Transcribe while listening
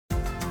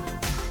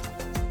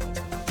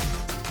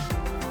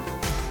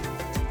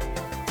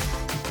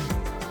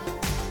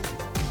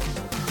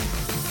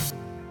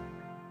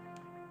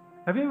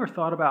Have you ever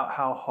thought about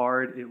how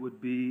hard it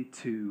would be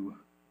to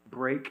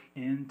break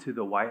into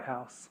the White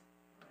House?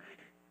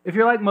 If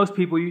you're like most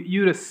people,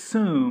 you'd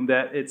assume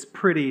that it's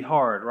pretty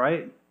hard,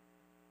 right?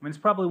 I mean, it's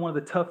probably one of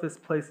the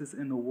toughest places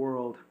in the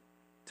world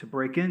to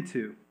break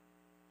into.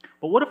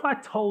 But what if I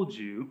told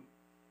you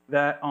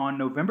that on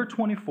November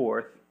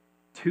 24th,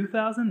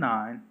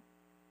 2009,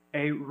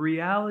 a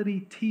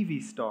reality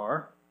TV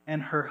star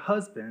and her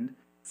husband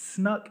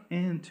snuck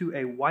into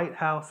a White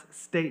House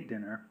state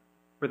dinner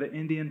for the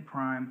Indian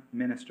Prime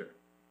Minister?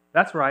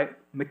 That's right,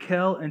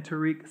 Mikhail and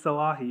Tariq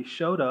Salahi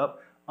showed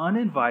up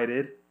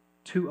uninvited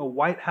to a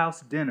White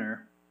House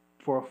dinner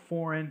for a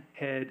foreign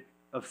head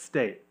of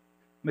state.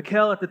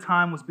 Mikhail at the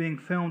time was being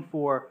filmed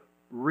for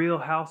Real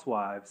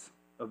Housewives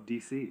of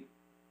DC.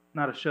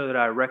 Not a show that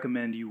I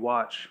recommend you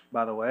watch,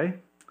 by the way.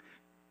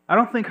 I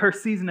don't think her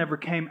season ever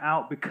came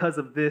out because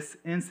of this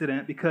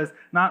incident, because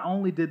not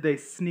only did they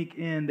sneak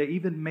in, they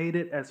even made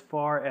it as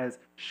far as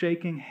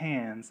shaking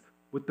hands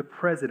with the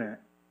president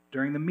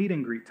during the meet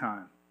and greet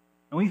time.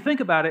 And when you think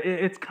about it,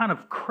 it's kind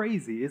of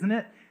crazy, isn't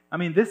it? I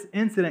mean, this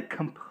incident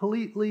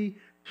completely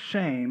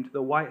shamed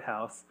the White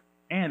House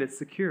and its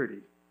security,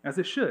 as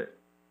it should.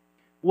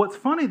 What's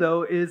funny,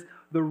 though, is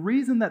the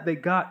reason that they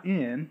got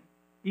in,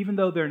 even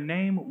though their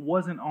name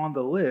wasn't on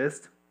the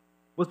list,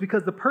 was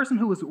because the person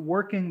who was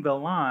working the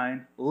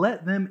line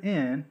let them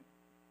in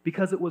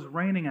because it was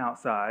raining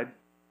outside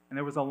and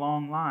there was a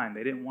long line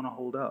they didn't want to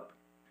hold up.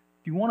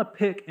 If you want to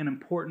pick an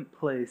important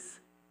place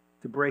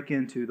to break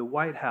into, the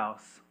White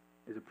House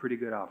is a pretty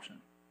good option.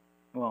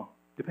 Well,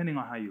 depending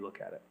on how you look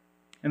at it.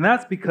 And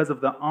that's because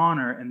of the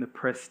honor and the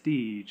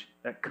prestige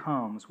that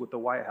comes with the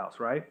White House,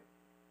 right?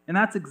 And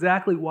that's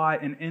exactly why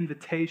an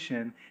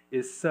invitation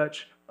is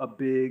such a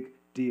big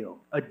deal.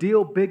 A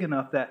deal big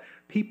enough that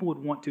people would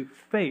want to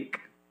fake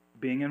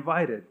being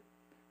invited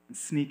and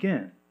sneak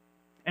in.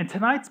 And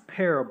tonight's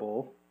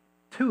parable,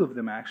 two of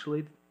them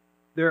actually,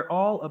 they're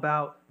all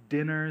about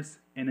dinners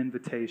and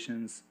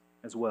invitations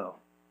as well.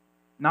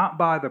 Not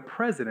by the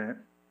president,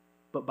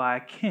 but by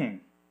a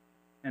king.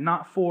 And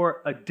not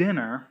for a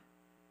dinner,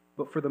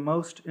 but for the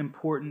most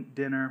important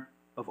dinner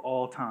of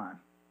all time,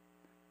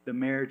 the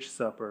marriage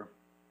supper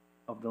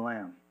of the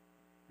Lamb.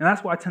 And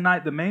that's why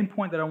tonight, the main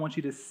point that I want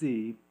you to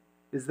see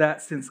is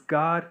that since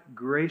God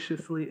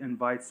graciously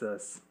invites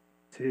us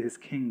to his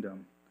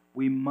kingdom,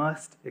 we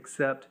must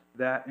accept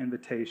that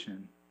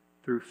invitation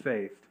through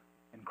faith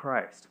in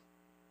Christ.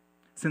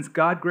 Since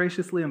God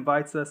graciously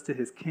invites us to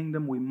his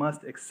kingdom, we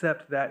must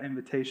accept that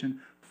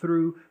invitation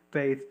through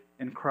faith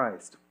in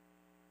Christ.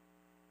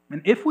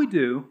 And if we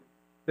do,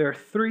 there are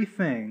three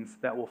things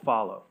that will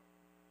follow.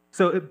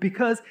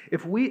 Because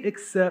if we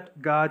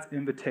accept God's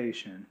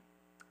invitation,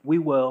 we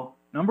will,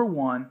 number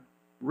one,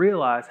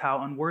 realize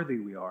how unworthy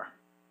we are.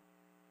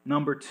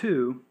 Number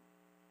two,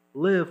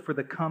 live for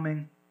the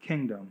coming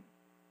kingdom.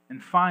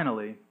 And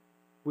finally,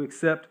 we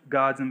accept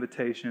God's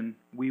invitation,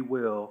 we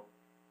will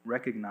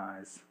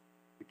recognize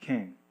the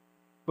King.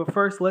 But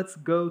first, let's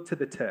go to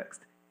the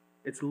text.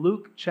 It's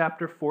Luke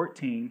chapter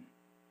 14.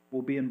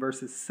 We'll be in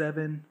verses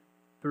 7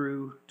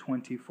 through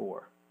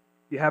 24.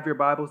 If you have your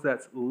Bibles,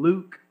 that's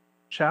Luke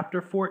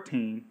chapter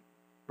 14,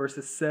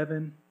 verses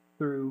 7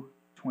 through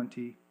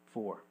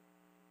 24.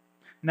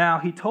 Now,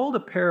 he told a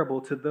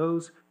parable to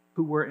those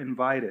who were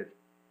invited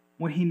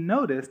when he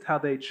noticed how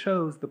they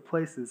chose the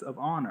places of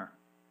honor,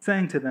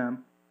 saying to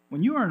them,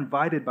 "When you are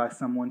invited by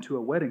someone to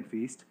a wedding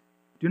feast,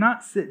 do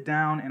not sit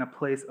down in a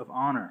place of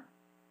honor,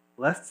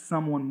 lest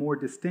someone more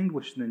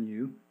distinguished than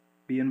you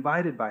be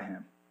invited by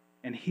him.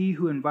 And he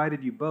who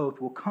invited you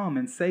both will come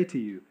and say to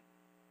you,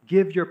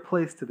 'Give your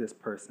place to this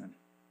person.'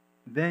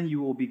 Then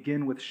you will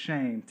begin with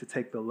shame to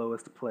take the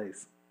lowest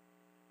place.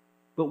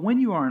 But when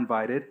you are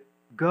invited,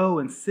 go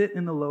and sit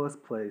in the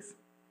lowest place,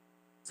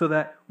 so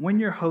that when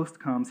your host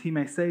comes, he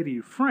may say to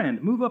you,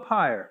 'Friend, move up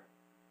higher.'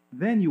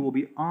 Then you will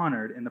be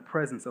honored in the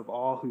presence of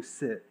all who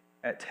sit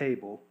at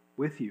table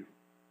with you.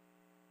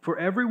 For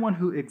everyone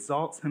who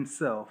exalts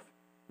himself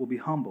will be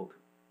humbled,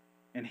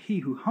 and he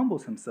who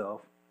humbles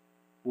himself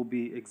will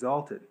be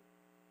exalted."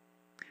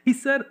 He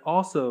said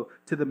also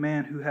to the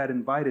man who had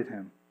invited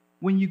him,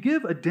 "When you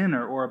give a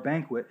dinner or a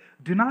banquet,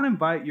 do not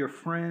invite your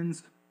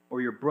friends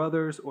or your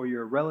brothers or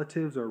your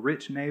relatives or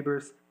rich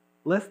neighbors,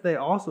 lest they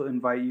also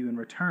invite you in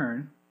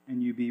return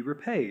and you be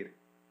repaid.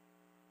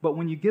 But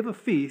when you give a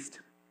feast,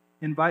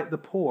 invite the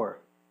poor,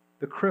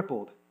 the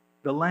crippled,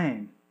 the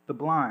lame, the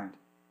blind,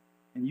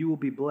 and you will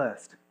be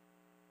blessed,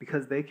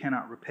 because they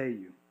cannot repay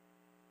you,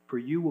 for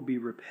you will be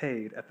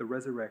repaid at the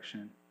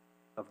resurrection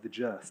of the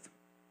just."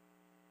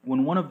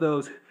 When one of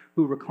those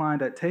who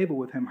reclined at table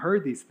with him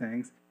heard these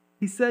things,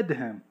 he said to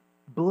him,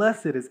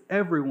 "Blessed is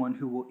everyone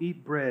who will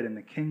eat bread in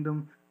the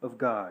kingdom of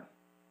God."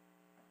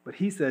 But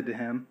he said to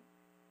him,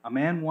 "A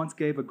man once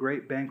gave a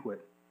great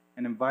banquet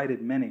and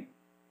invited many.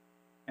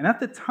 And at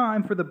the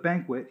time for the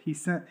banquet, he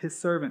sent his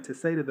servant to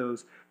say to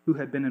those who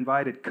had been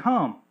invited,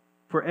 'Come,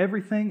 for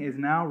everything is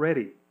now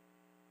ready.'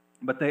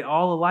 But they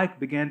all alike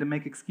began to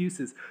make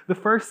excuses. The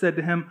first said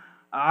to him,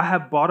 'I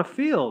have bought a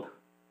field.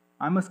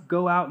 I must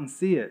go out and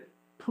see it.'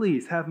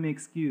 Please have me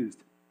excused.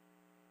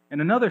 And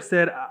another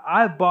said,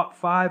 I have bought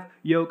 5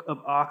 yoke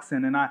of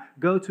oxen, and I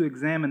go to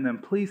examine them.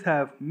 Please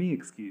have me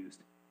excused.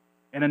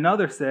 And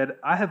another said,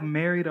 I have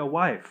married a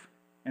wife,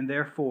 and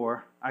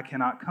therefore I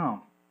cannot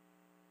come.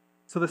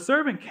 So the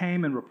servant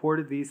came and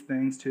reported these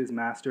things to his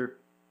master.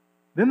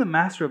 Then the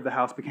master of the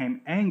house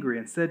became angry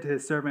and said to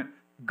his servant,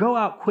 Go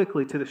out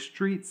quickly to the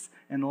streets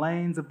and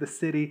lanes of the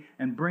city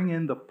and bring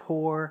in the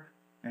poor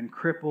and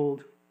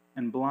crippled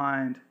and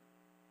blind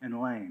and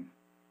lame.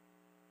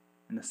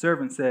 And the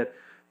servant said,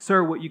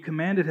 Sir, what you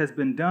commanded has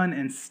been done,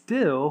 and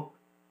still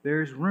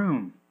there is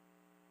room.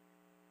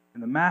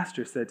 And the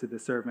master said to the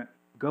servant,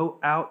 Go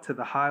out to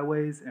the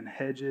highways and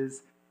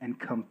hedges and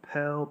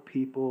compel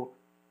people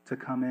to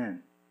come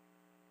in,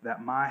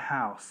 that my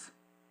house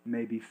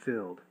may be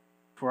filled.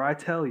 For I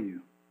tell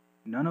you,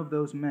 none of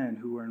those men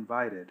who were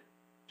invited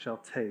shall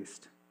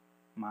taste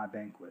my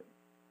banquet.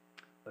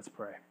 Let's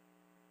pray.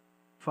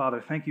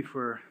 Father, thank you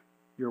for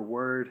your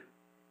word.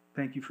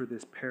 Thank you for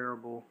this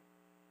parable.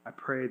 I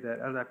pray that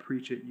as I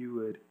preach it, you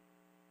would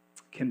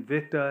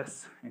convict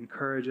us,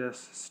 encourage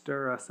us,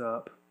 stir us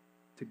up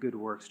to good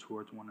works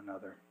towards one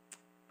another.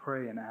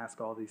 Pray and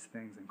ask all these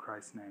things in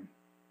Christ's name.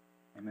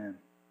 Amen.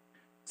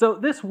 So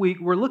this week,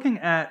 we're looking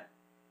at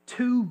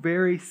 2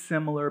 very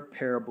similar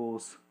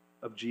parables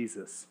of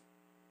Jesus.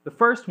 The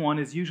first one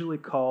is usually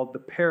called the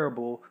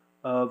parable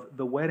of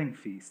the wedding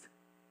feast.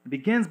 It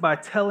begins by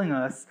telling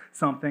us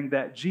something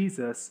that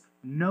Jesus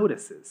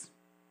notices.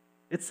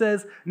 It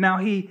says, Now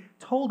he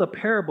told a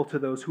parable to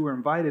those who were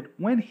invited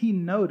when he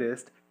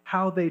noticed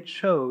how they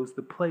chose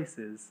the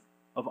places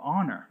of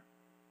honor.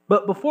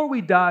 But before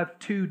we dive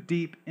too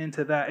deep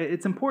into that,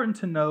 it's important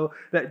to know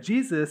that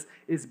Jesus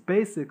is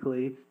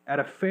basically at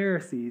a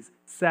Pharisees'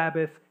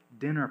 Sabbath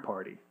dinner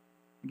party.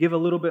 To give a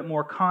little bit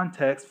more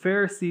context,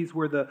 Pharisees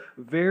were the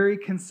very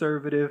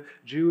conservative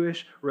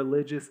Jewish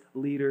religious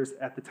leaders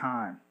at the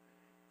time.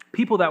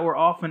 People that were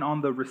often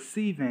on the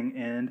receiving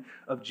end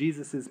of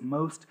Jesus'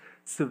 most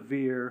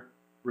severe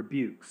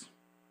rebukes.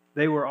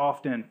 They were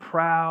often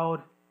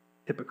proud,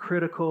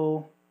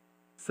 hypocritical,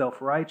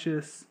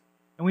 self-righteous.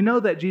 And we know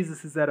that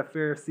Jesus is at a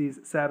Pharisees'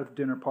 Sabbath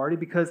dinner party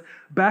because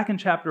back in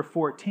chapter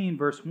 14,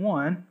 verse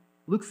 1,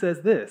 Luke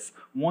says this,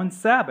 One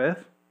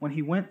Sabbath, when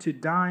he went to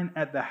dine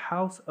at the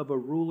house of a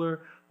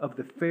ruler of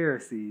the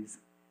Pharisees,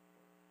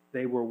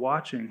 they were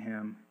watching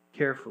him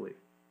carefully.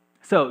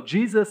 So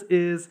Jesus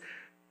is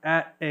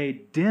at a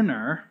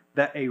dinner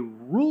that a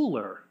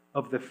ruler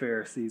of the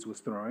Pharisees was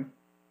throwing,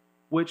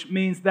 which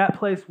means that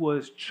place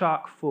was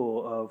chock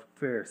full of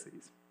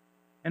Pharisees.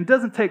 And it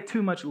doesn't take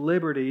too much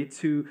liberty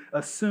to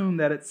assume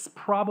that it's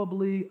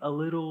probably a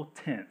little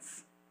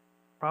tense,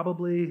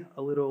 probably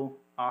a little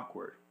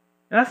awkward.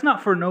 And that's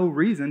not for no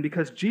reason,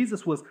 because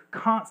Jesus was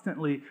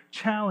constantly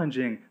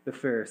challenging the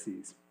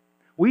Pharisees.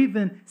 We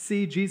even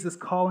see Jesus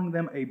calling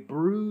them a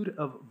brood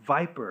of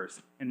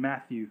vipers in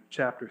Matthew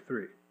chapter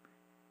 3.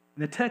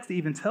 And the text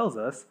even tells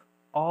us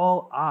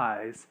all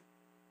eyes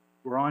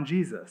were on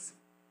Jesus.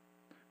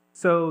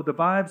 So the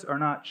vibes are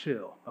not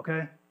chill,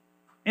 okay?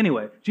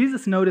 Anyway,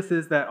 Jesus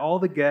notices that all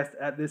the guests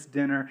at this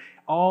dinner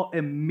all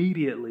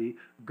immediately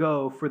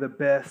go for the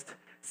best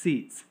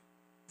seats.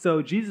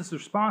 So Jesus'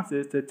 response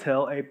is to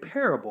tell a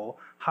parable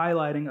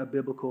highlighting a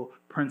biblical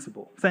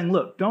principle, saying,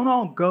 look, don't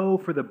all go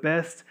for the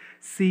best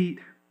seat.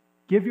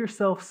 Give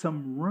yourself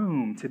some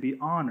room to be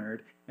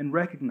honored and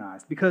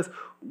recognized. Because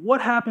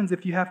what happens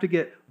if you have to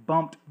get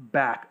bumped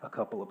back a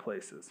couple of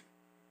places?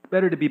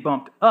 Better to be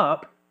bumped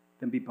up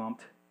than be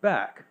bumped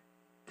back.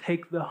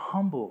 Take the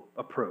humble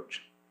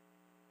approach.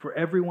 For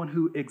everyone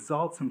who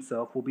exalts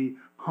himself will be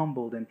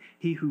humbled, and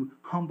he who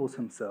humbles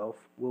himself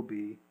will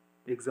be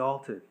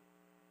exalted.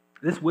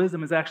 This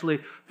wisdom is actually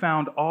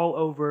found all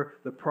over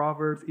the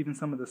Proverbs, even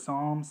some of the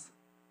Psalms,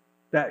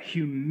 that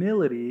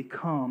humility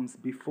comes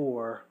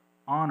before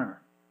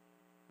honor,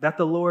 that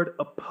the Lord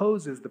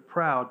opposes the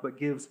proud but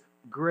gives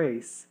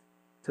grace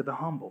to the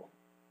humble.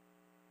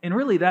 And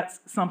really,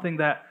 that's something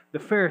that the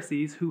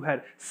Pharisees, who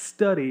had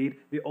studied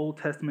the Old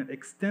Testament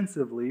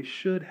extensively,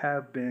 should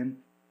have been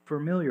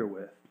familiar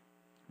with.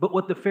 But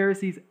what the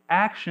Pharisees'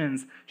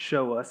 actions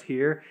show us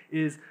here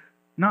is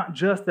not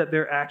just that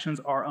their actions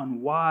are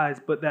unwise,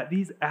 but that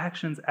these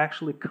actions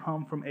actually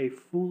come from a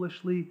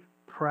foolishly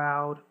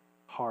proud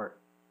heart.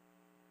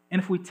 And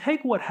if we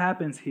take what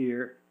happens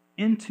here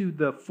into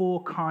the full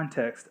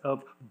context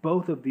of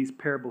both of these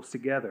parables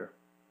together,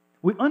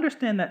 we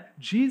understand that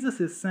Jesus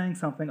is saying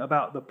something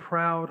about the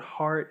proud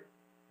heart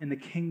in the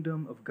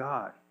kingdom of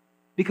God.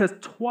 Because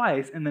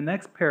twice in the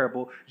next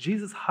parable,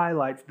 Jesus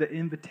highlights the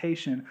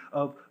invitation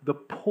of the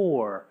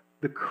poor,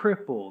 the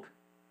crippled,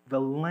 the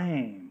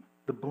lame,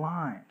 the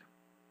blind.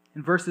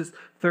 In verses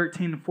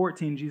 13 and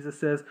 14, Jesus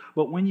says,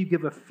 But when you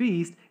give a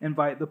feast,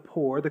 invite the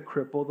poor, the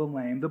crippled, the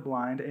lame, the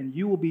blind, and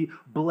you will be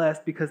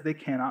blessed because they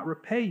cannot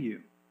repay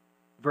you.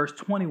 Verse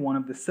 21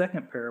 of the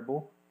second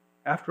parable,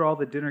 After all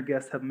the dinner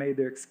guests have made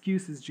their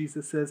excuses,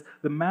 Jesus says,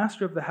 the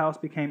master of the house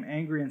became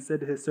angry and said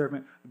to his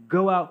servant,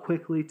 go out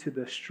quickly to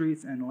the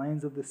streets and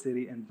lanes of the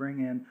city and bring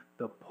in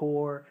the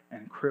poor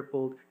and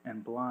crippled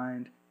and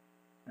blind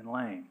and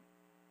lame.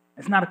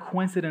 It's not a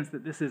coincidence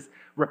that this is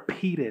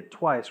repeated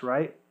twice,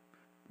 right?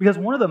 Because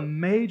one of the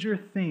major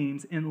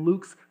themes in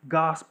Luke's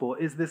gospel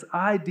is this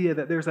idea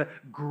that there's a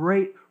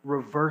great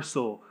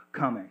reversal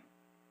coming.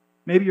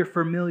 Maybe you're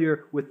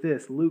familiar with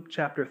this. Luke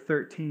chapter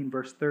 13,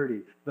 verse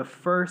 30. The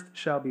first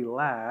shall be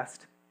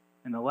last,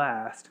 and the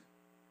last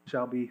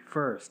shall be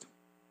first.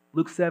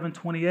 Luke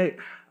 7:28.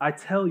 I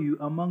tell you,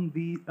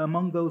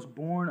 among those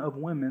born of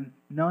women,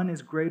 none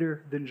is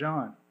greater than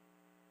John.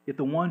 Yet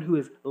the one who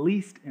is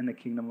least in the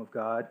kingdom of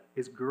God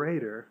is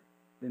greater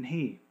than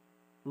he.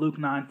 Luke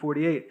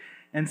 9:48.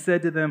 And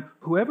said to them,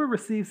 whoever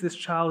receives this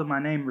child in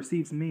my name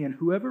receives me, and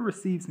whoever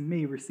receives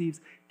me receives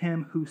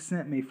him who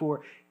sent me.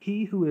 For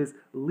he who is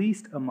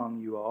least among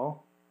you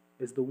all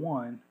is the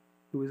one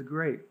who is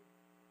great.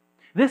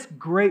 This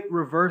great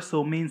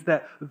reversal means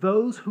that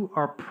those who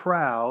are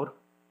proud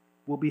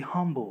will be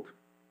humbled,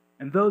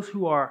 and those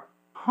who are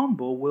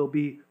humble will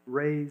be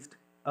raised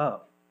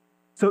up.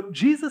 So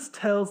Jesus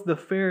tells the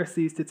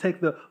Pharisees to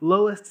take the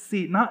lowest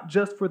seat, not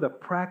just for the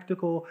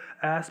practical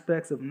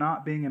aspects of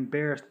not being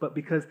embarrassed, but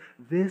because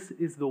this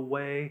is the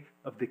way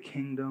of the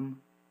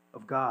kingdom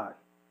of God.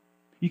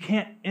 You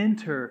can't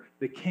enter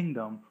the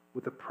kingdom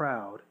with a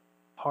proud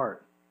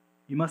heart.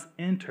 You must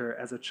enter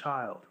as a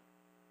child,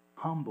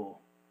 humble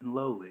and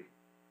lowly,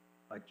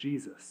 like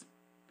Jesus,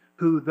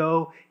 who,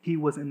 though he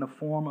was in the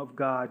form of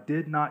God,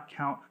 did not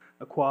count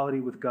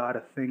equality with God a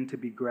thing to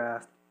be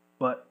grasped,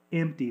 but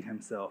emptied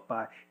himself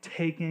by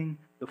taking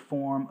the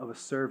form of a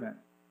servant.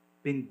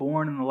 Being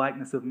born in the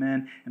likeness of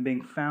men and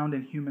being found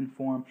in human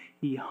form,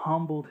 he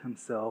humbled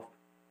himself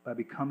by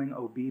becoming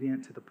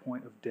obedient to the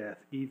point of death,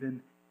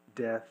 even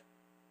death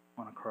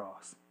on a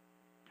cross.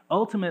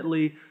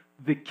 Ultimately,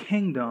 the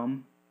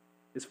kingdom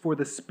is for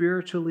the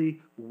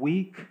spiritually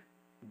weak,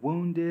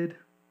 wounded,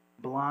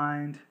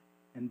 blind,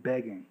 and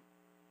begging.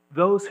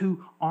 Those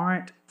who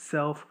aren't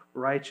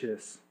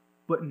self-righteous,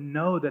 but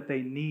know that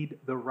they need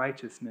the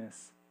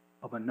righteousness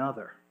of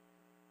another.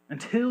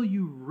 Until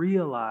you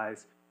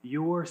realize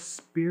your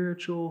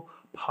spiritual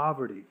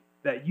poverty,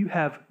 that you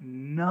have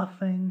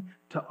nothing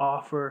to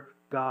offer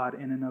God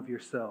in and of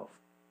yourself,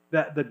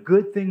 that the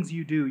good things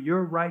you do,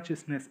 your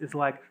righteousness is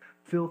like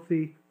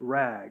filthy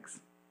rags.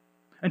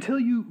 Until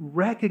you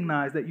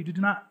recognize that you do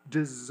not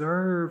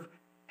deserve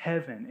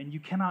heaven and you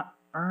cannot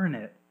earn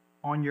it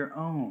on your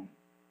own,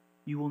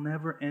 you will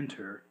never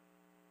enter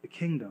the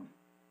kingdom.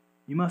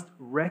 You must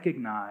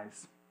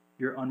recognize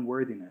your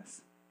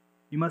unworthiness.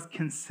 You must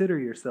consider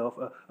yourself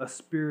a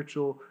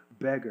spiritual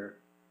beggar,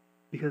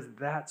 because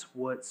that's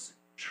what's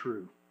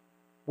true.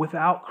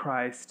 Without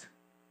Christ,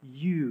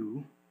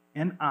 you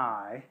and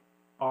I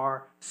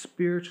are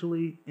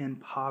spiritually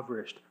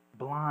impoverished,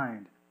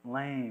 blind,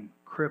 lame,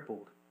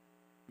 crippled.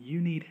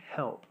 You need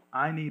help.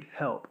 I need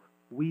help.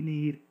 We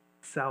need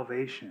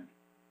salvation.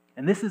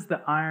 And this is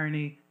the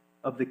irony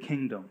of the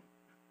kingdom.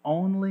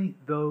 Only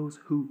those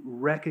who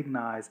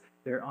recognize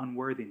their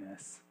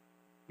unworthiness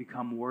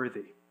become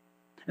worthy.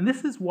 And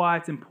this is why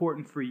it's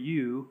important for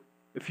you,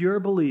 if you're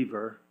a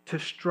believer, to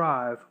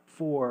strive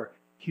for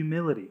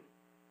humility.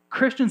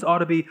 Christians ought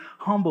to be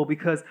humble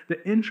because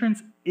the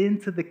entrance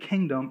into the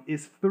kingdom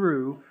is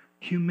through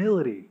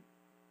humility.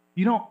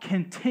 You don't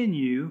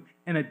continue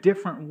in a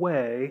different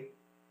way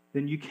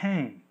than you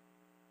came,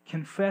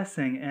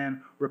 confessing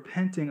and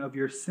repenting of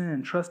your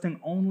sin, trusting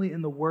only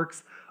in the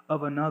works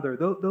of another.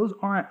 Those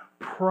aren't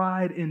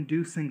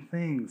pride-inducing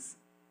things.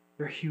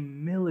 They're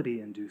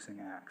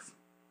humility-inducing acts.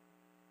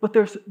 But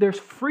there's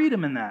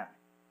freedom in that.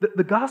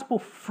 The gospel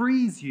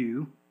frees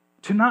you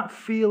to not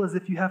feel as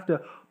if you have to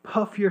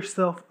puff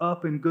yourself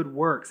up in good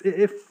works.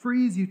 It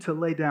frees you to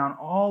lay down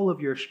all of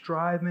your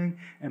striving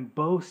and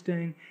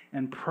boasting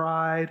and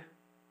pride.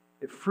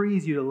 It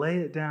frees you to lay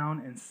it down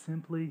and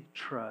simply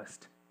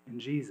trust in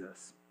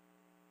Jesus.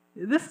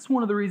 This is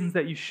one of the reasons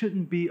that you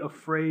shouldn't be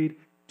afraid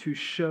to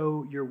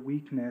show your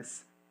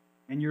weakness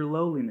and your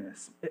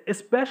lowliness,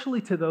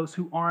 especially to those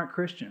who aren't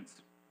Christians.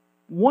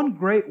 One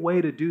great way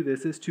to do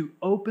this is to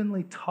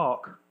openly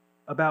talk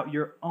about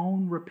your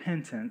own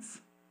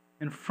repentance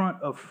in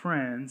front of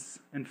friends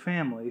and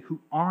family who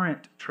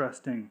aren't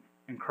trusting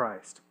in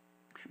Christ.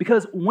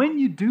 Because when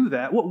you do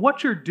that,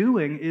 what you're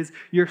doing is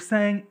you're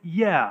saying,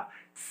 yeah,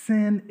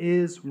 sin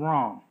is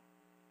wrong,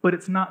 but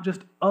it's not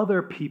just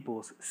other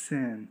people's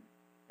sin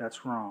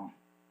that's wrong.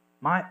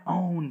 My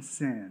own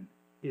sin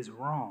is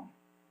wrong.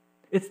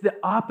 It's the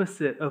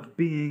opposite of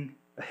being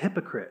a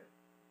hypocrite.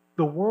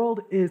 The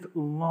world is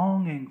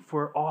longing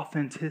for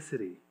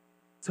authenticity,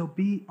 so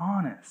be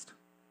honest.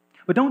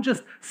 But don't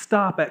just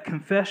stop at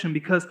confession,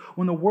 because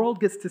when the world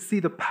gets to see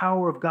the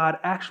power of God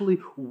actually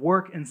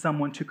work in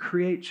someone to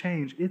create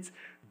change, it's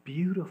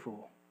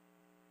beautiful.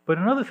 But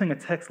another thing a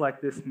text like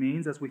this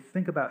means, as we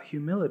think about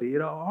humility,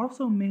 it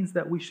also means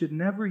that we should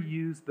never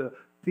use the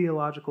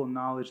theological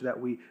knowledge that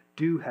we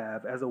do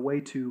have as a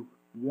way to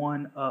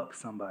one up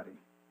somebody,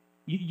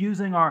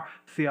 using our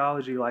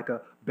theology like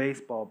a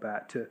baseball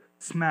bat to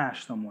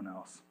smash someone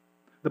else.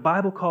 The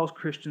Bible calls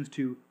Christians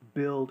to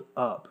build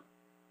up,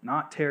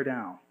 not tear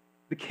down.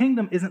 The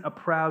kingdom isn't a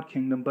proud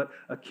kingdom, but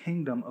a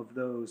kingdom of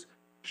those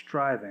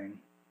striving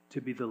to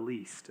be the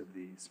least of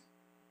these.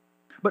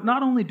 But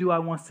not only do I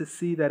want to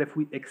see that if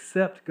we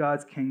accept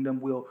God's kingdom,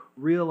 we'll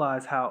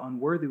realize how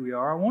unworthy we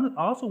are, I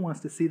also want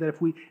us to see that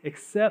if we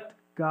accept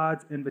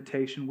God's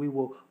invitation, we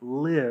will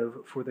live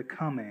for the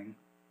coming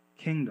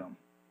kingdom.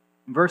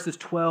 In verses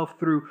 12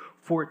 through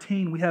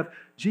 14, we have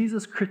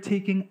Jesus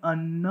critiquing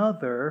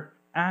another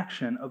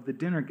action of the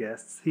dinner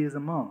guests he is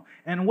among.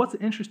 And what's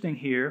interesting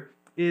here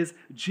is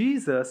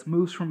Jesus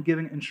moves from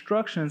giving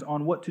instructions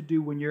on what to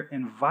do when you're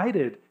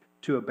invited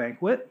to a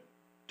banquet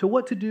to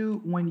what to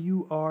do when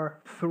you are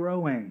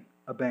throwing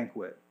a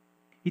banquet.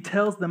 He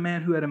tells the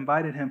man who had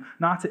invited him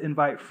not to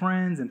invite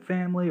friends and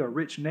family or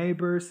rich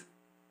neighbors,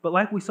 but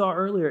like we saw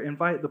earlier,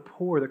 invite the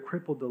poor, the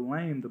crippled, the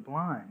lame, the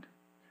blind.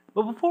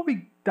 But before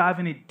we dive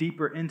any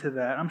deeper into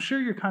that, I'm sure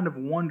you're kind of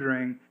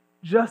wondering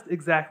just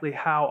exactly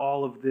how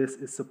all of this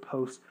is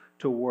supposed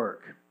to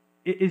work.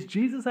 Is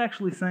Jesus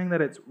actually saying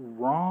that it's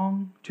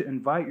wrong to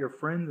invite your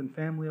friends and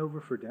family over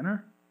for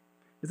dinner?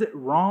 Is it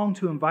wrong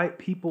to invite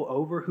people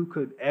over who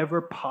could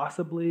ever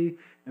possibly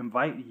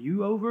invite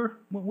you over?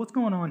 What's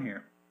going on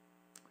here?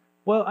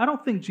 Well, I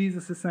don't think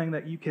Jesus is saying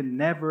that you can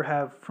never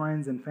have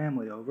friends and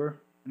family over,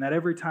 and that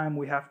every time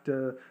we have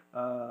dinner,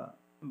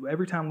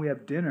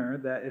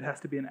 that it has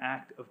to be an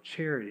act of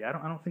charity. I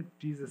don't think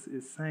Jesus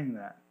is saying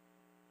that.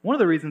 One of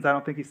the reasons I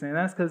don't think he's saying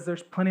that is because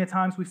there's plenty of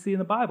times we see in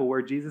the Bible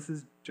where Jesus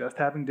is just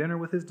having dinner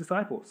with his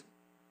disciples.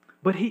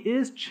 But he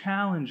is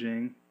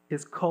challenging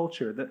his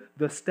culture,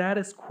 the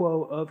status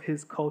quo of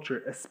his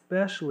culture,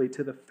 especially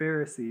to the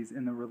Pharisees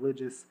and the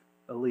religious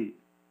elite.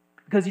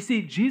 Because you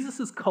see,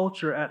 Jesus'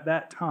 culture at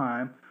that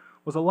time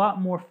was a lot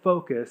more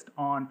focused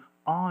on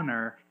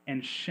honor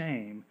and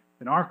shame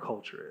than our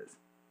culture is.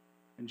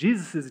 In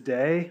Jesus'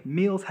 day,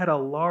 meals had a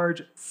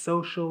large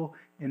social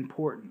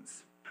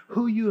importance.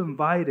 Who you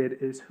invited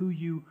is who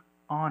you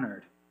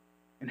honored,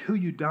 and who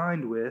you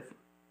dined with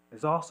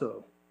is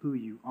also who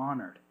you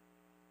honored.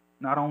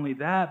 Not only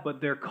that, but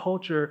their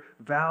culture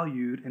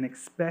valued and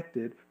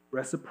expected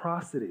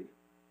reciprocity.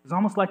 It's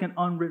almost like an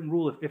unwritten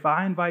rule. If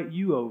I invite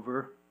you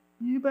over,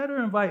 you better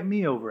invite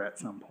me over at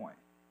some point.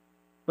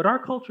 But our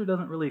culture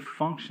doesn't really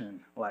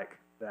function like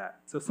that.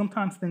 So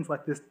sometimes things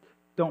like this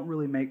don't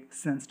really make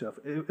sense to us.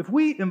 If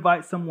we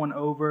invite someone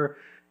over,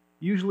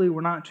 usually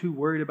we're not too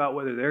worried about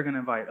whether they're going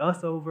to invite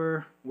us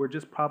over. We're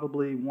just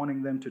probably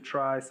wanting them to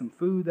try some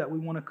food that we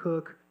want to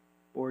cook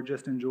or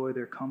just enjoy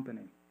their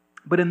company.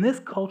 But in this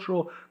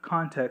cultural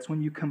context,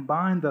 when you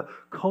combine the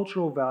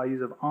cultural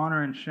values of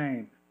honor and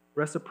shame,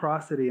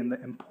 reciprocity, and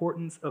the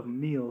importance of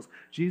meals,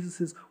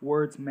 Jesus'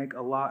 words make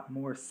a lot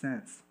more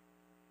sense.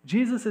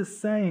 Jesus is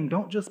saying,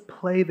 don't just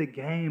play the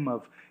game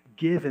of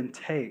give and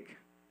take.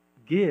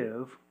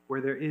 Give where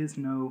there is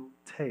no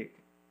take.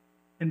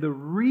 And the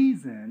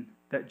reason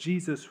that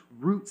Jesus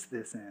roots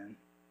this in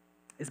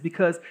is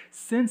because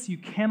since you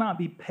cannot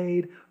be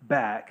paid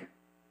back,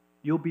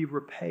 you'll be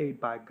repaid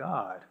by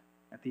God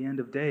at the end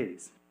of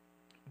days.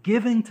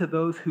 Giving to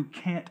those who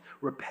can't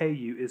repay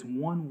you is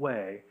one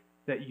way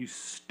that you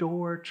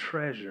store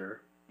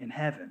treasure in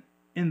heaven.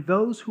 And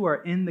those who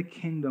are in the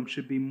kingdom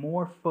should be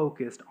more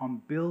focused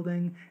on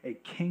building a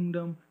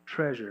kingdom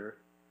treasure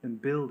than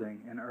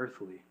building an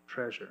earthly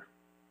treasure.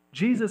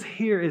 Jesus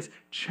here is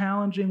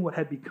challenging what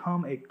had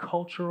become a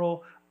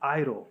cultural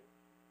idol,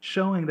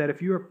 showing that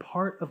if you are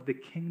part of the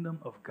kingdom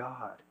of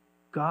God,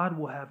 God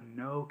will have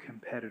no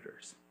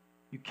competitors.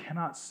 You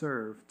cannot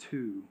serve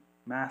two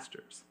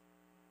masters.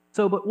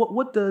 So, but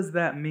what does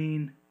that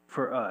mean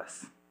for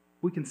us?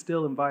 We can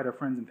still invite our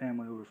friends and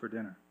family over for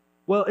dinner.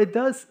 Well, it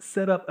does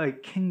set up a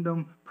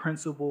kingdom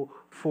principle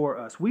for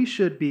us. We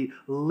should be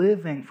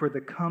living for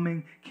the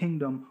coming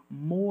kingdom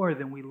more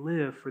than we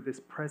live for this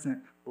present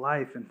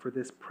life and for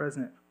this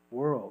present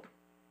world.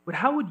 But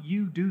how would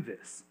you do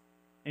this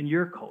in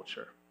your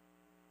culture?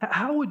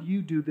 How would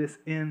you do this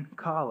in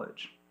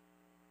college?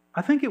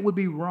 I think it would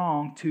be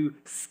wrong to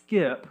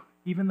skip,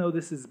 even though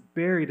this is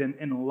buried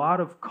in a lot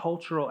of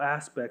cultural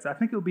aspects. I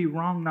think it would be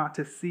wrong not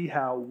to see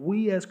how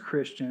we as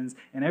Christians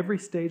in every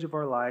stage of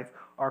our life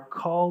are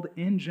called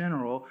in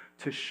general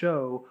to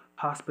show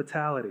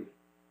hospitality,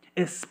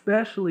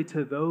 especially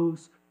to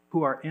those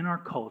who are in our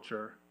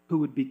culture who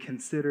would be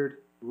considered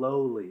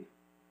lowly,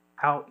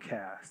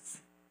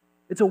 outcasts.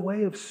 It's a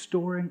way of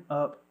storing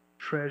up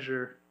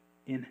treasure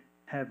in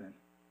heaven.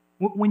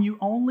 When you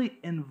only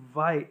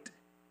invite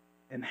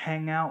and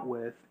hang out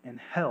with and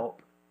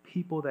help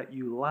people that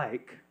you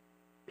like,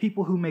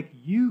 people who make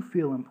you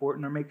feel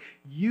important or make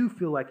you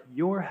feel like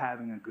you're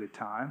having a good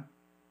time,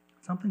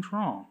 something's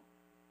wrong.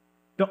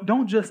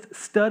 Don't just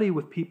study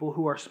with people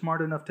who are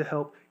smart enough to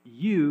help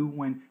you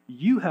when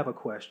you have a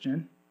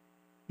question,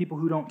 people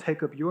who don't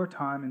take up your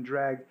time and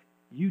drag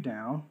you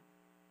down.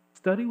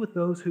 Study with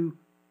those who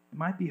it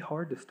might be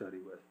hard to study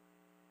with.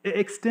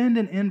 Extend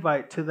an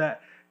invite to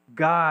that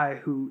guy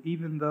who,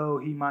 even though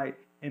he might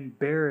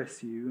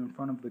embarrass you in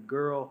front of the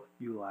girl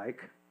you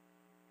like,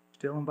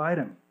 still invite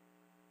him.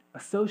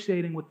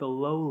 Associating with the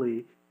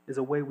lowly is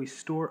a way we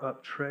store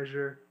up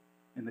treasure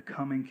in the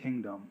coming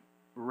kingdom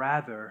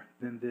rather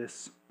than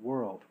this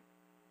world.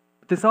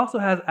 But this also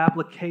has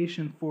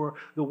application for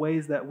the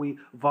ways that we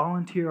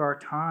volunteer our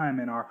time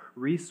and our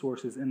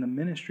resources in the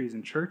ministries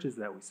and churches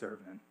that we serve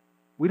in.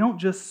 We don't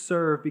just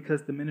serve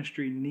because the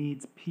ministry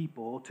needs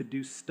people to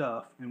do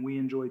stuff and we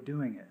enjoy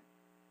doing it.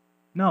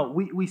 No,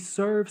 we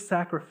serve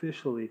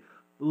sacrificially,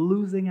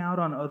 losing out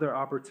on other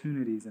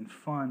opportunities and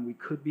fun we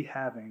could be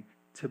having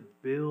to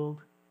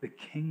build the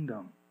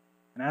kingdom.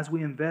 And as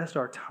we invest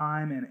our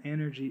time and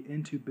energy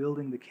into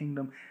building the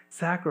kingdom,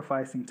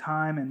 sacrificing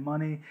time and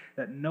money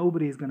that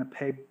nobody is going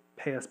to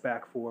pay us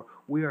back for,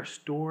 we are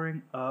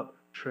storing up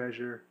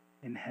treasure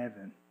in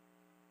heaven.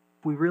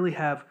 If we really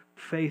have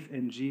faith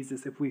in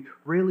Jesus, if we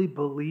really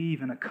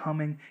believe in a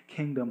coming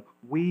kingdom,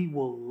 we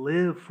will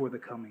live for the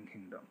coming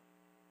kingdom,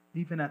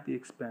 even at the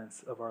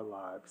expense of our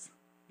lives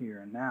here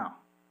and now.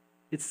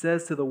 It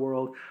says to the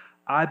world,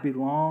 I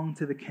belong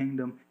to the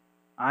kingdom.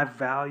 I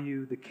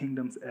value the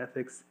kingdom's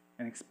ethics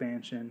and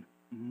expansion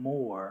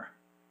more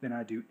than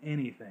I do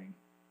anything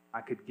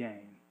I could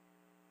gain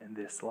in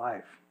this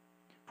life.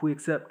 If we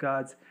accept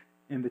God's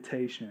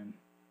invitation,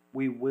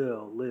 we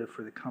will live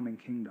for the coming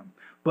kingdom.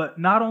 But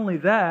not only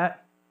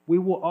that, we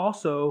will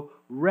also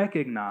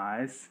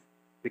recognize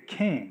the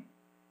king.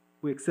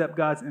 If we accept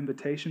God's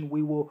invitation,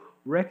 we will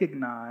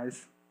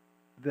recognize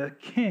the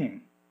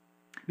king.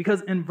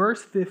 Because in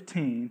verse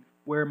 15,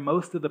 where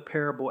most of the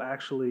parable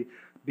actually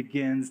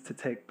begins to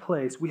take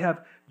place, we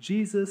have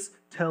Jesus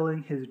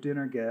telling his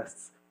dinner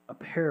guests a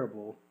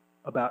parable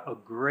about a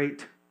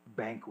great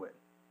banquet.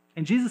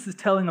 And Jesus'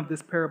 telling of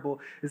this parable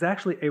is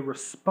actually a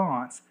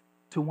response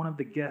to one of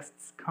the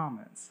guests'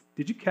 comments.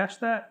 Did you catch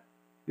that?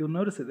 You'll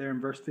notice it there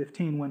in verse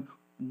 15. When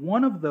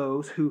one of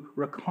those who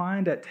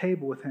reclined at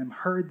table with him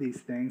heard these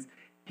things,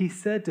 he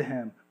said to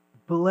him,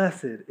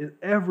 Blessed is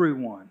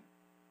everyone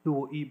who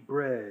will eat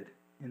bread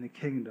in the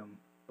kingdom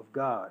of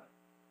God.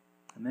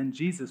 And then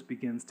Jesus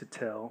begins to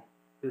tell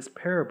this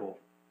parable.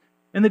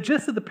 And the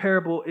gist of the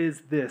parable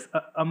is this.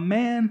 A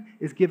man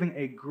is giving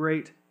a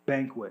great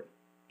banquet.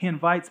 He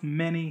invites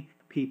many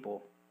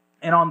people.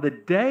 And on the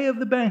day of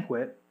the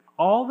banquet,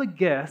 all the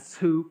guests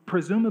who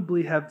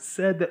presumably have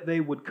said that they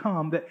would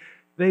come, that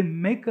they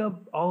make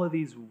up all of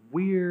these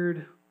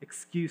weird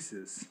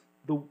excuses.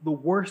 The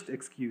worst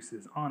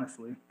excuses,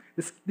 honestly.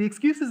 The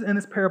excuses in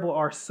this parable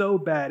are so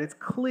bad, it's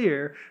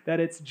clear that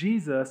it's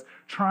Jesus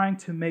trying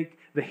to make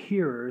the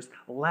hearers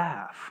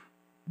laugh.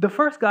 The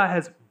first guy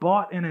has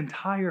bought an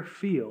entire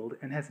field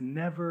and has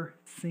never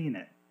seen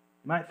it.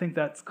 You might think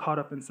that's caught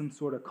up in some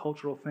sort of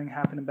cultural thing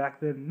happening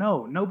back then.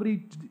 No,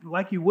 nobody,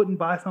 like you wouldn't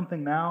buy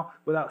something now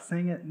without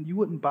seeing it, and you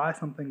wouldn't buy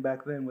something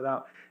back then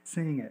without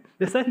seeing it.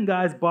 The second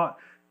guy's bought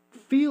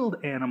field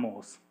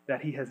animals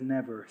that he has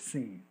never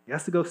seen. He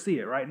has to go see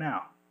it right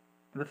now.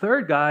 The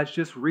third guy's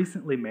just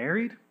recently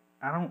married.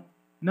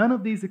 None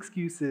of these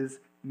excuses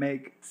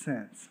make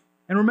sense.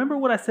 And remember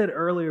what I said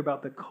earlier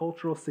about the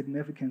cultural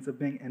significance of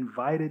being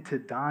invited to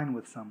dine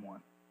with someone,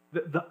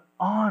 the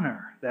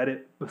honor that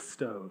it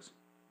bestows.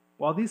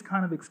 While these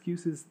kind of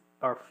excuses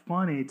are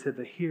funny to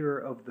the hearer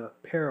of the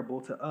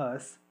parable, to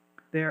us,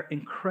 they are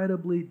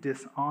incredibly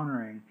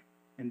dishonoring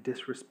and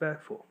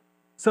disrespectful.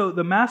 So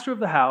the master of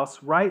the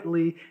house,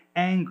 rightly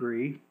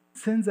angry,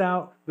 sends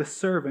out the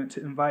servant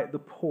to invite the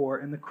poor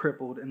and the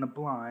crippled and the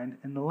blind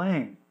and the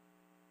lame.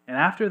 And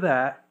after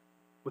that,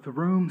 with the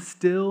room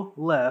still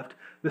left,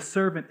 the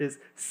servant is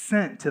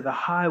sent to the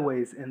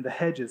highways and the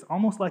hedges,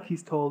 almost like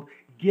he's told,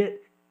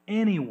 get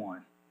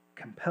anyone,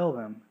 compel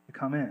them to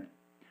come in.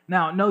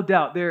 Now, no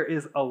doubt there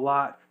is a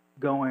lot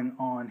going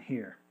on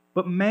here.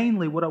 But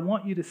mainly what I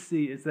want you to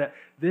see is that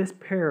this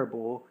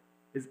parable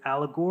is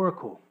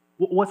allegorical.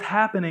 What's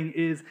happening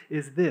is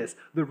this.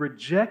 The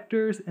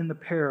rejectors in the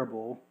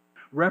parable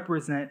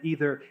represent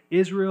either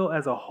Israel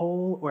as a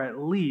whole or at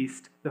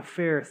least the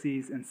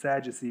Pharisees and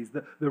Sadducees,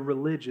 the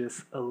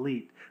religious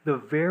elite, the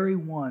very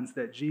ones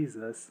that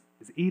Jesus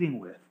is eating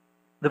with,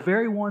 the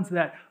very ones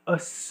that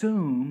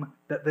assume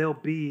that they'll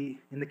be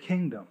in the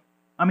kingdom.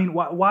 I mean,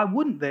 why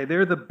wouldn't they?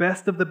 They're the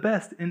best of the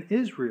best in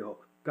Israel,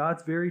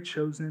 God's very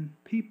chosen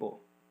people.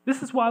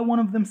 This is why one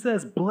of them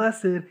says,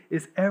 Blessed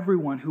is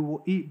everyone who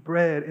will eat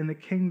bread in the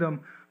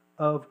kingdom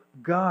of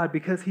God,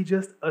 because he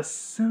just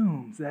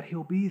assumes that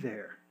he'll be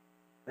there,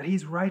 that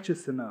he's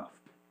righteous enough,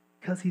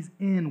 because he's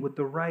in with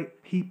the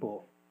right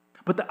people.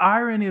 But the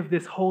irony of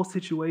this whole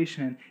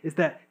situation is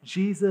that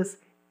Jesus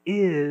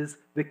is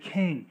the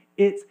king.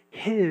 It's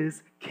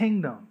his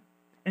kingdom.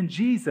 And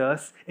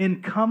Jesus,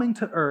 in coming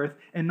to earth,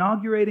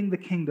 inaugurating the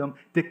kingdom,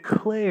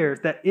 declares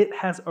that it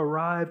has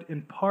arrived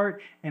in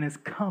part and is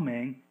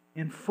coming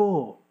in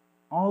full.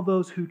 All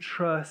those who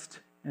trust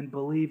and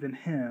believe in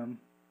him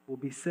will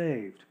be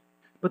saved.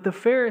 But the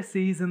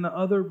Pharisees and the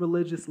other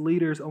religious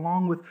leaders,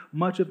 along with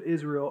much of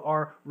Israel,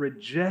 are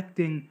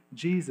rejecting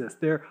Jesus.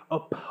 They're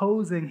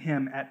opposing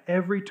him at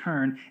every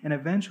turn and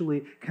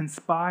eventually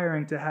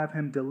conspiring to have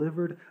him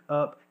delivered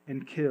up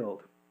and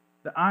killed.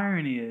 The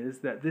irony is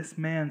that this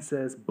man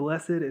says,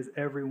 "Blessed is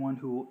everyone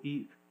who will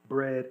eat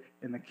bread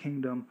in the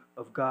kingdom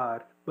of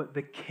God." But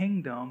the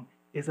kingdom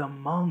is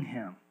among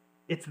him.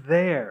 It's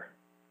there.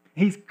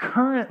 He's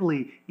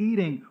currently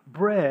eating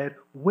bread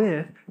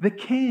with the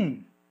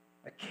king,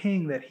 a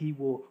king that he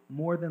will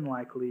more than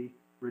likely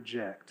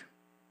reject.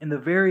 In the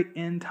very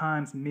end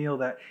times meal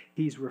that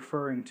he's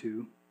referring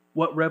to,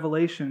 what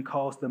Revelation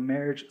calls the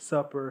marriage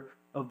supper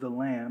of the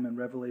Lamb in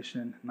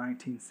Revelation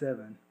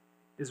 19:7,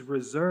 is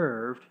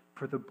reserved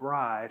for the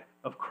bride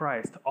of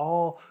Christ,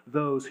 all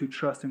those who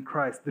trust in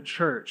Christ, the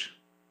church,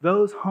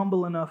 those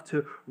humble enough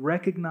to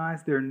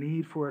recognize their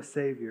need for a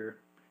Savior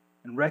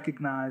and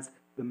recognize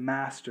the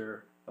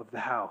master of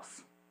the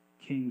house,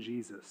 King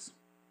Jesus.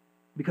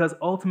 Because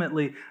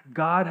ultimately,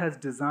 God has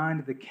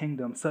designed the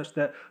kingdom such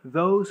that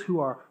those who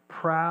are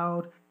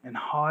proud and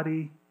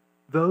haughty,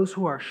 those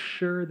who are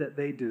sure that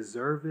they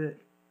deserve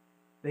it,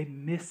 they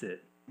miss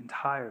it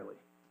entirely,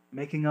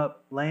 making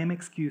up lame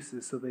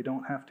excuses so they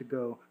don't have to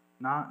go,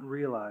 not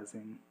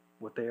realizing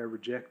what they are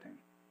rejecting.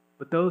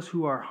 But those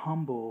who are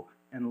humble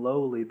and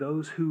lowly,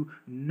 those who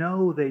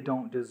know they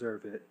don't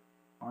deserve it,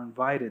 are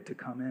invited to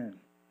come in.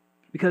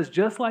 Because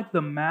just like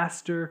the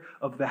master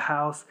of the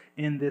house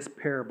in this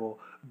parable,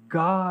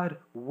 God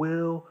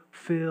will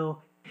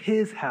fill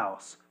his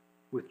house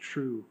with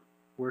true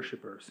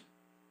worshipers.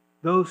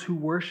 Those who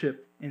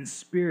worship in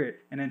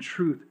spirit and in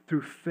truth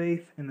through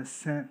faith in the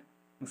sent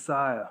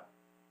Messiah.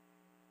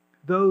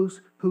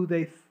 Those who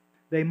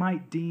they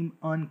might deem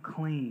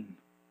unclean,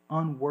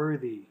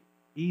 unworthy,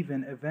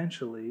 even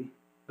eventually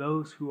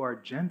those who are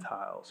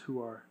Gentiles,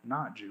 who are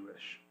not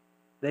Jewish.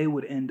 They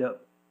would end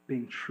up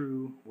being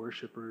true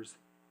worshipers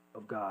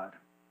of God,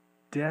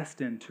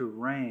 destined to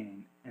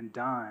reign and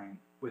dine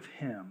with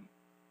him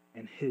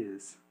in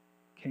his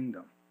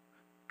kingdom.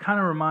 Kind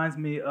of reminds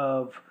me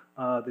of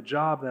the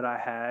job that I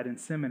had in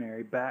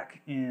seminary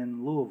back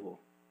in Louisville.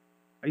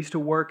 I used to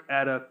work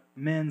at a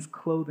men's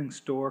clothing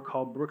store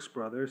called Brooks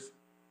Brothers.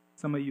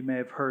 Some of you may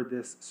have heard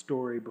this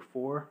story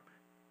before.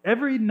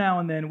 Every now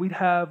and then we'd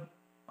have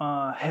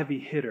heavy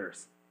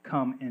hitters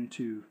come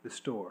into the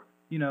store,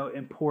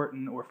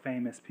 important or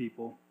famous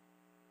people.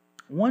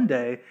 One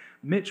day,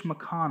 Mitch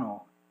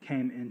McConnell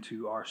came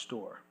into our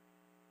store.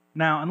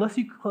 Now, unless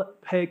you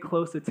pay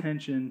close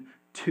attention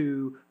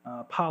to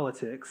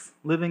politics,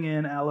 living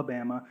in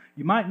Alabama,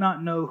 you might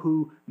not know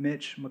who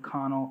Mitch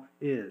McConnell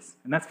is,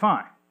 and that's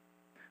fine.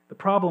 The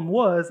problem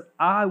was,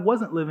 I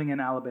wasn't living in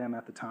Alabama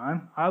at the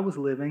time. I was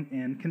living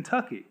in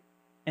Kentucky.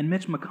 And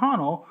Mitch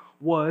McConnell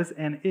was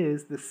and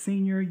is the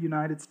senior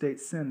United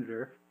States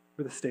Senator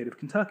for the state of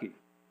Kentucky.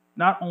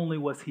 Not only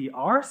was he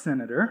our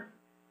senator,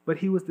 but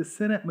he was the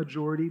Senate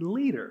Majority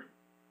Leader,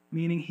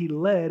 meaning he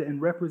led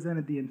and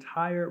represented the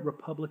entire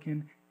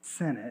Republican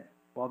Senate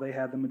while they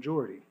had the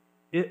majority.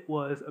 It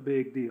was a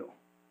big deal.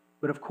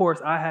 But of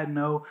course, I had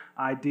no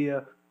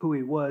idea who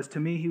he was. To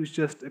me, he was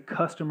just a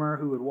customer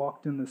who had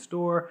walked in the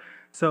store,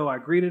 so I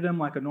greeted him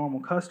like a normal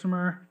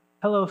customer.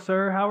 "Hello,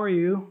 sir, how are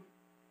you?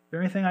 Is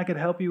there anything I could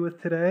help you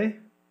with today?"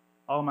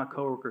 All of my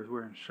coworkers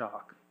were in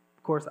shock.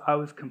 Of course, I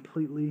was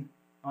completely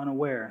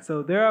unaware.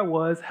 So there I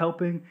was,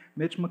 helping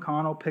Mitch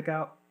McConnell pick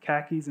out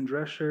khakis and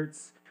dress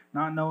shirts,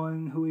 not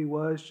knowing who he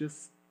was,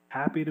 just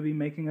happy to be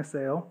making a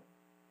sale.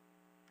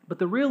 But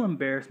the real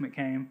embarrassment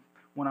came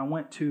when I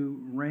went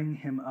to ring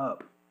him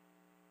up.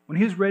 When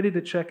he was ready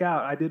to check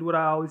out, I did what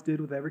I always did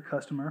with every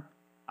customer.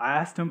 I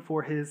asked him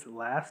for his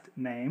last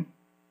name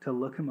to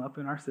look him up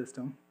in our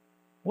system.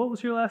 "What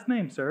was your last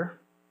name, sir?"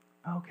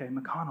 "Okay,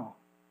 McConnell.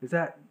 Is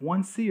that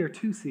one C or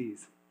two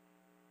C's?"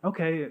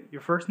 "Okay,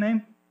 your first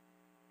name?"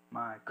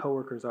 My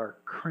coworkers are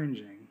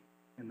cringing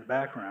in the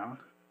background.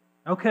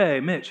 "Okay,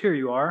 Mitch, here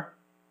you are."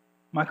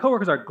 My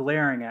coworkers are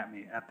glaring at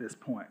me at this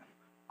point.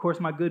 Of course,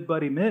 my good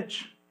buddy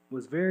Mitch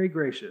was very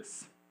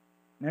gracious.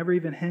 Never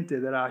even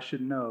hinted that I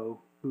should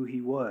know who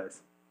he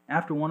was.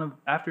 After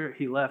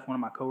he left, one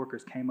of my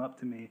coworkers came up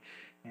to me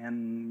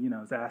and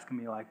was asking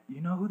me like,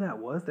 "You know who that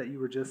was that you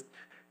were just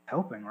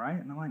helping, right?"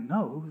 And I'm like,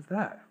 "No, who was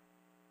that?"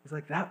 He's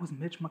like, "That was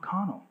Mitch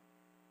McConnell."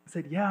 I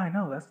said, "Yeah, I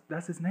know.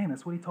 That's his name.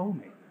 That's what he told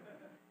me."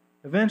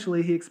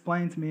 Eventually, he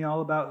explained to me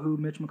all about who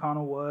Mitch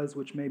McConnell was,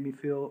 which made me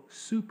feel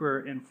super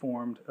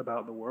informed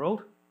about the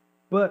world.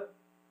 But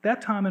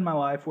that time in my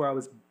life where I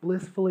was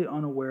blissfully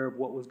unaware of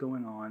what was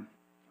going on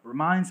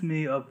reminds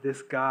me of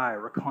this guy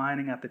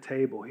reclining at the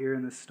table here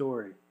in this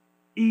story,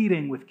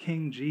 eating with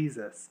King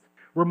Jesus,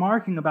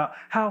 remarking about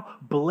how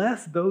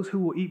blessed those who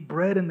will eat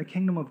bread in the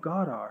kingdom of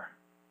God are,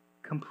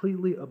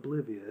 completely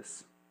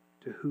oblivious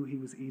to who he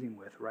was eating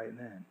with right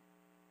then.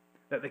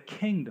 That the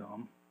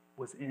kingdom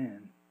was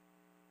in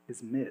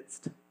his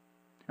midst.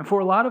 And for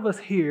a lot of us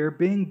here,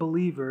 being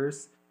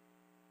believers,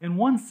 in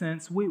one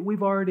sense,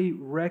 we've already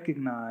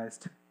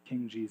recognized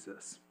King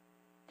Jesus.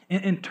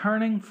 In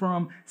turning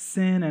from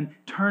sin and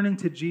turning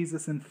to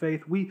Jesus in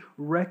faith, we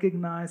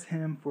recognize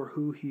him for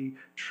who he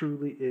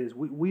truly is.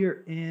 We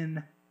are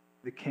in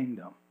the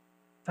kingdom.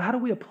 So how do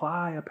we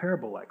apply a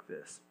parable like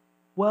this?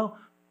 Well,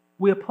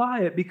 we apply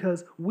it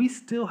because we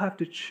still have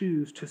to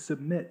choose to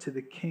submit to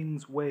the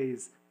king's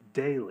ways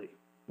daily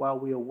while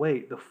we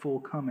await the full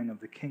coming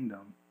of the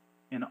kingdom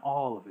in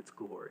all of its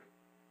glory.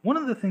 One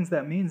of the things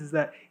that means is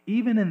that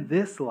even in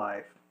this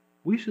life,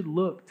 we should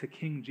look to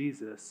King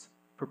Jesus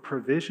for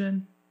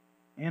provision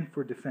and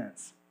for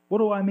defense. What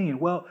do I mean?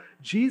 Well,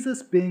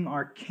 Jesus being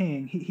our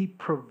king, he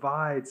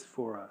provides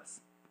for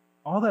us.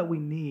 All that we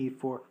need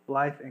for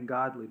life and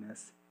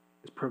godliness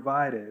is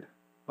provided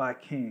by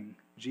King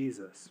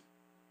Jesus.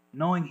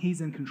 Knowing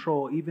he's in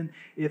control, even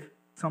if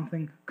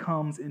something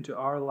comes into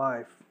our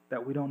life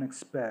that we don't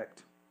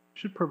expect,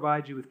 should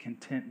provide you with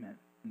contentment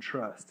and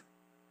trust.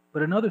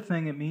 But another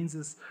thing it means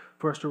is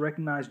for us to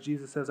recognize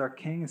Jesus as our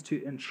king is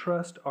to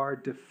entrust our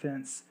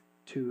defense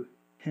to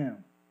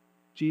him.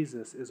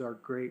 Jesus is our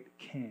great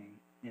king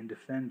and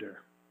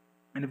defender.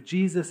 And if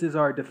Jesus is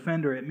our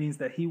defender, it means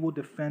that he will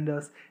defend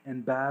us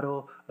in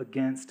battle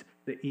against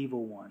the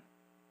evil one.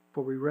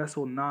 For we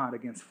wrestle not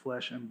against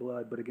flesh and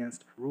blood, but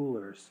against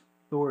rulers,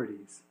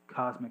 authorities,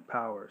 cosmic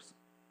powers.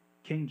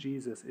 King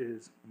Jesus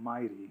is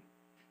mighty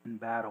in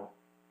battle.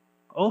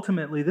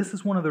 Ultimately, this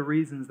is one of the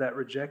reasons that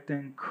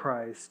rejecting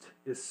Christ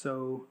is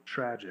so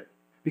tragic.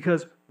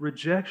 Because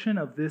rejection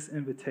of this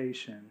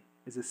invitation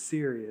is a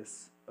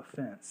serious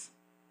offense.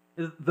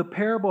 The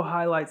parable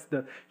highlights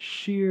the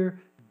sheer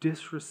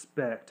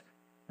disrespect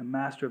the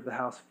master of the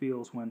house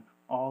feels when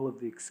all of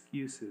the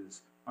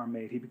excuses are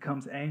made. He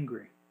becomes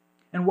angry.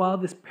 And while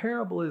this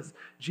parable is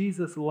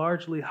Jesus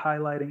largely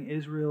highlighting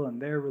Israel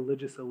and their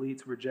religious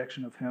elite's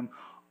rejection of him,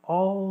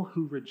 all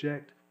who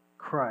reject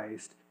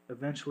Christ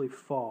eventually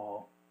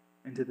fall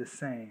into the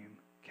same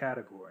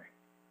category.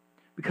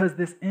 Because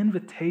this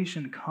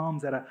invitation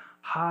comes at a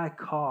high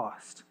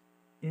cost,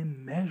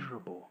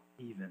 immeasurable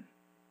even.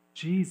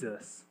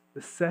 Jesus,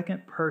 the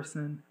second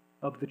person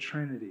of the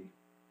Trinity,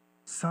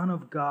 Son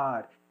of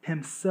God,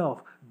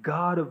 himself,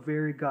 God of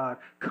very God,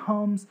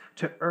 comes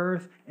to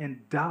earth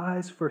and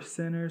dies for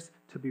sinners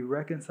to be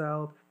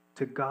reconciled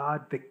to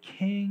God. The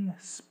King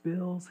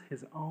spills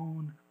his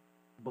own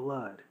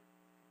blood,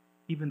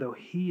 even though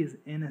he is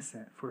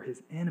innocent, for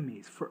his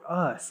enemies, for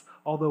us.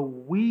 Although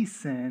we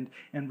sinned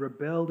and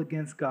rebelled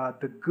against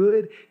God, the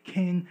good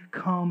King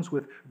comes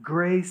with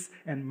grace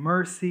and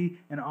mercy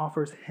and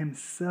offers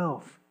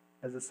himself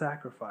as a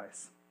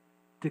sacrifice,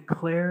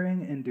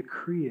 declaring and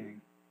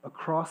decreeing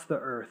across the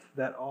earth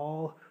that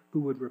all who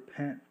would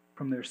repent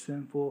from their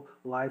sinful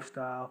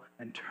lifestyle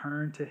and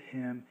turn to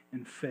him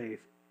in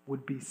faith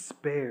would be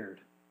spared,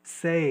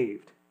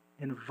 saved,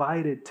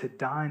 invited to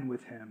dine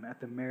with him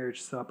at the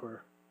marriage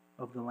supper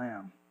of the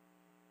Lamb.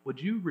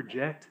 Would you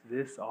reject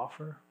this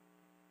offer?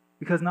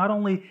 Because not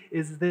only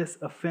is this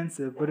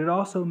offensive, but it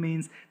also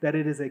means that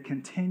it is a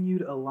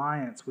continued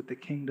alliance with the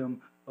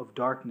kingdom of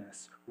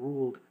darkness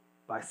ruled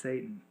by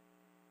Satan.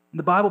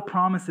 The Bible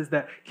promises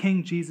that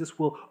King Jesus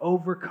will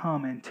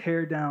overcome and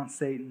tear down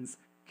Satan's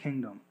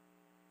kingdom.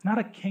 It's not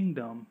a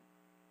kingdom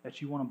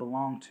that you want to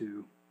belong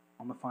to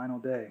on the final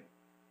day.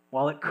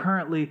 While it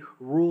currently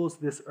rules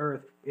this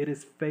earth, it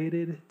is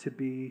fated to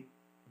be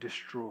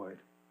destroyed.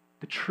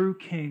 The true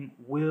king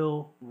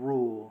will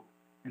rule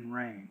and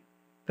reign.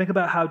 Think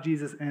about how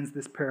Jesus ends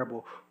this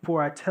parable.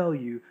 For I tell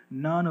you,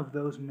 none of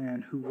those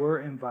men who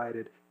were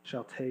invited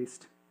shall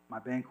taste my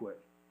banquet.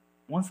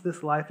 Once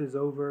this life is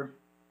over,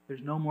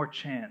 there's no more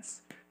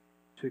chance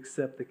to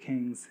accept the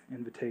king's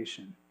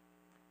invitation.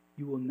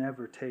 You will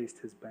never taste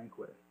his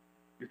banquet.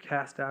 You're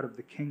cast out of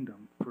the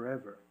kingdom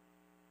forever.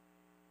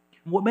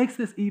 And what makes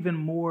this even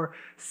more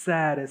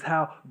sad is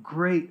how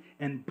great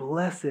and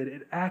blessed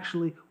it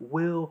actually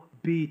will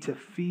be to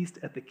feast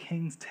at the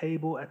king's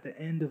table at the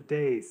end of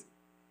days.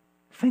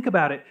 Think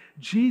about it.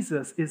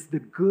 Jesus is the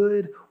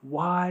good,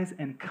 wise,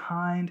 and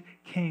kind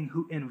king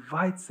who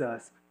invites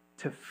us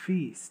to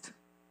feast.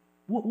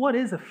 What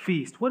is a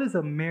feast? What is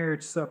a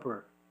marriage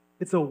supper?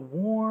 It's a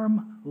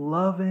warm,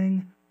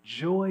 loving,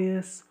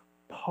 joyous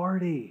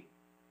party.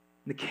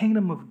 In the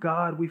kingdom of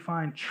God, we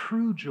find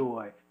true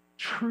joy,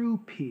 true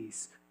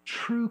peace,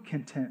 true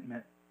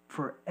contentment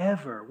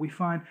forever. We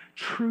find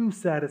true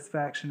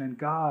satisfaction in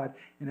God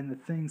and in the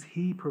things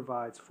he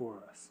provides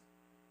for us.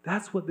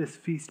 That's what this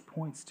feast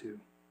points to.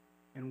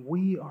 And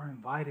we are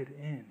invited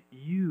in.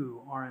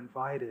 You are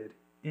invited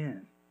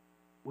in.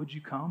 Would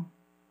you come?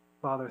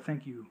 Father,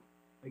 thank you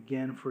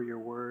again for your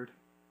word.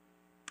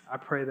 I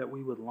pray that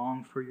we would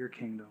long for your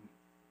kingdom,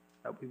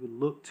 that we would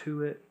look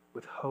to it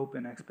with hope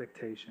and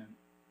expectation,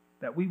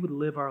 that we would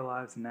live our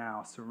lives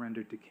now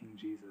surrendered to King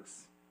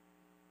Jesus.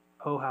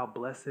 Oh, how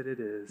blessed it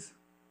is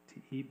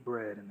to eat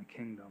bread in the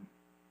kingdom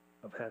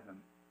of heaven.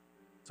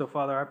 So,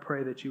 Father, I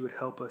pray that you would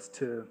help us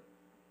to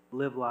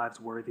live lives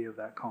worthy of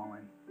that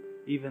calling,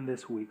 even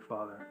this week,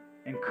 Father.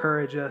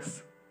 Encourage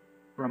us,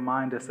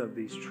 remind us of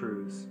these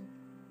truths.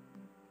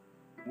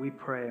 We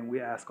pray and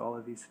we ask all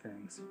of these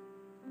things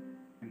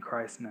in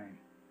Christ's name.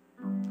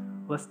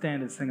 Let's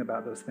stand and sing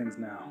about those things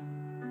now.